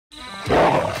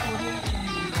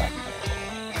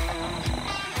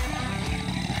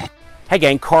Hey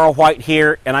gang, Carl White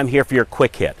here, and I'm here for your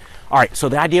quick hit. All right, so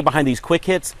the idea behind these quick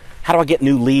hits, how do I get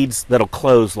new leads that'll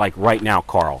close like right now,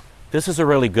 Carl? This is a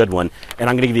really good one, and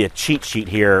I'm going to give you a cheat sheet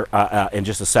here in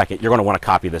just a second. You're going to want to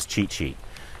copy this cheat sheet.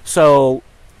 So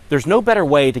there's no better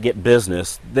way to get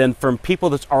business than from people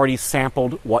that's already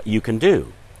sampled what you can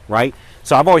do, right?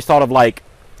 So I've always thought of like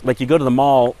you go to the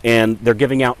mall and they're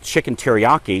giving out chicken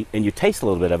teriyaki, and you taste a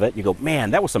little bit of it. You go,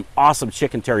 man, that was some awesome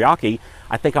chicken teriyaki.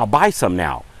 I think I'll buy some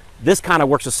now. This kind of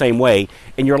works the same way,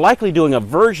 and you're likely doing a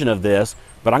version of this,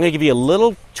 but I'm going to give you a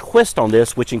little twist on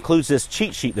this, which includes this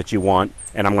cheat sheet that you want,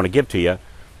 and I'm going to give to you,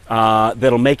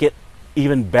 that'll make it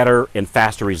even better and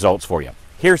faster results for you.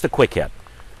 Here's the quick hit.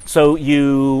 So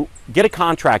you get a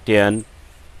contract in,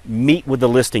 meet with the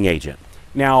listing agent.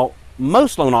 Now,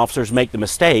 most loan officers make the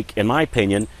mistake, in my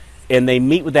opinion, and they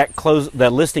meet with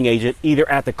that listing agent either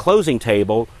at the closing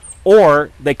table, or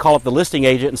they call up the listing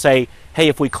agent and say, hey,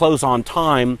 if we close on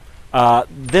time,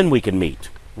 then we can meet,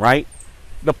 right?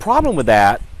 The problem with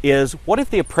that is, what if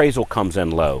the appraisal comes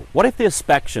in low? What if the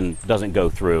inspection doesn't go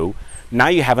through? Now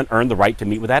you haven't earned the right to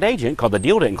meet with that agent because the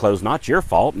deal didn't close. Not your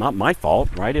fault, not my fault,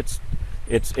 right? It's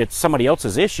somebody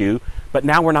else's issue, but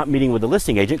now we're not meeting with the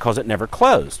listing agent because it never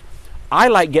closed. I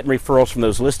like getting referrals from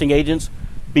those listing agents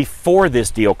before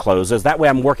this deal closes. That way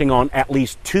I'm working on at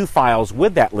least 2 files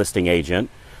with that listing agent.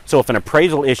 So if an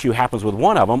appraisal issue happens with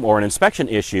one of them, or an inspection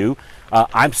issue,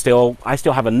 I still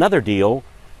have another deal,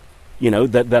 you know,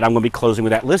 that I'm going to be closing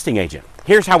with that listing agent.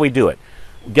 Here's how we do it.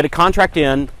 Get a contract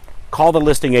in, call the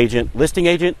listing agent. Listing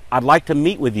agent, I'd like to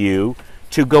meet with you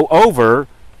to go over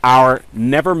our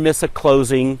never miss a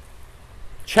closing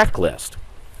checklist.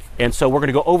 And so we're going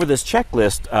to go over this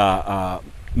checklist,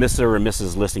 Mr. or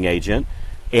Mrs. Listing Agent,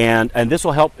 and this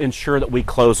will help ensure that we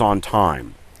close on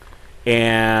time.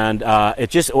 And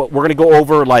we're going to go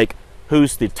over like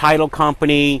who's the title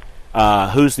company,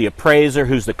 who's the appraiser,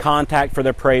 who's the contact for the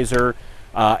appraiser,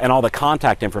 and all the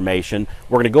contact information.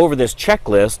 We're going to go over this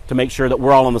checklist to make sure that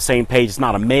we're all on the same page. It's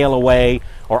not a mail away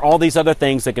or all these other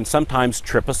things that can sometimes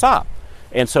trip us up.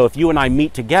 And so if you and I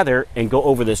meet together and go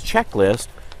over this checklist,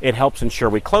 it helps ensure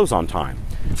we close on time.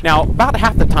 Now, about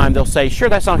half the time they'll say, sure,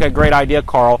 that sounds like a great idea,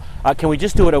 Carl. Can we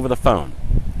just do it over the phone?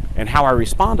 And how I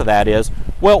respond to that is,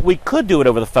 well, we could do it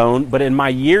over the phone, but in my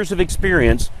years of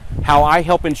experience, how I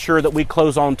help ensure that we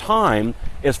close on time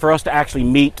is for us to actually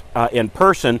meet in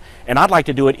person. And I'd like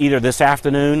to do it either this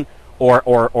afternoon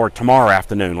or tomorrow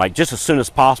afternoon, like just as soon as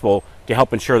possible, to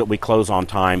help ensure that we close on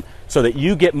time so that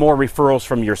you get more referrals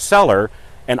from your seller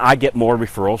and I get more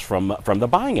referrals from the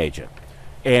buying agent.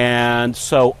 And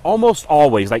so almost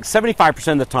always, like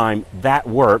 75% of the time, that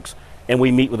works, and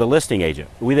we meet with a listing agent.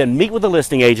 We then meet with the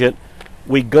listing agent,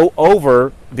 we go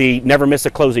over the never miss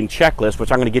a closing checklist,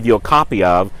 which I'm going to give you a copy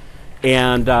of,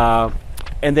 and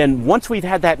then once we've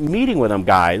had that meeting with them,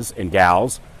 guys and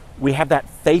gals, we have that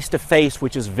face-to-face,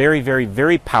 which is very, very,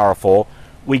 very powerful.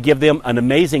 We give them an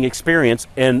amazing experience,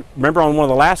 and remember on one of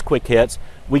the last quick hits,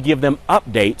 we give them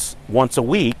updates once a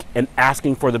week and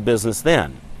asking for the business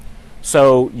then.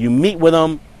 So you meet with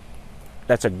them.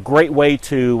 That's a great way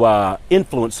to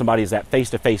influence somebody, is that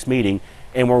face-to-face meeting.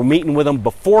 And we're meeting with them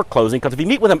before closing, because if you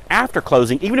meet with them after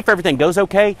closing, even if everything goes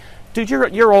okay, dude,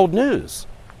 you're old news,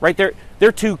 right?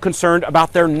 They're too concerned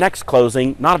about their next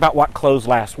closing, not about what closed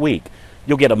last week.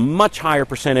 You'll get a much higher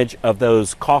percentage of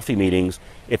those coffee meetings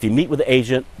if you meet with the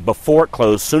agent before it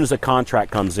closed, as soon as the contract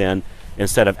comes in,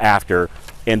 instead of after.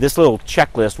 And this little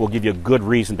checklist will give you a good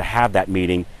reason to have that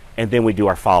meeting. And then we do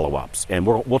our follow-ups, and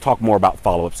we'll talk more about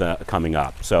follow-ups coming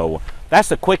up. So that's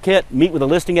the quick hit. Meet with a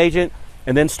listing agent,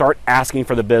 and then start asking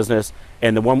for the business.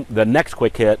 And the next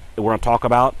quick hit that we're going to talk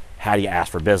about, how do you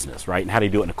ask for business, right? And how do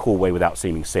you do it in a cool way without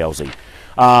seeming salesy?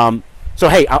 So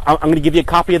hey, I'm going to give you a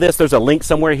copy of this. There's a link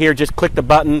somewhere here. Just click the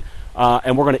button,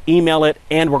 and we're going to email it,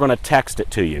 and we're going to text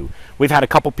it to you. We've had a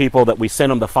couple people that we sent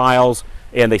them the files,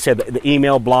 and they said the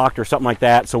email blocked or something like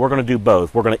that. So we're going to do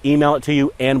both. We're going to email it to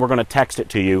you, and we're going to text it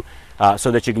to you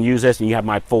so that you can use this, and you have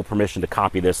my full permission to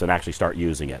copy this and actually start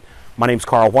using it. My name's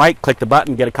Carl White. Click the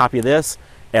button, get a copy of this,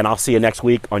 and I'll see you next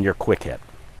week on your quick hit.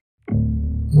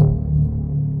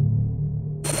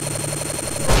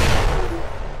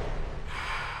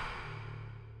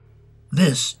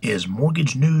 This is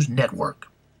Mortgage News Network.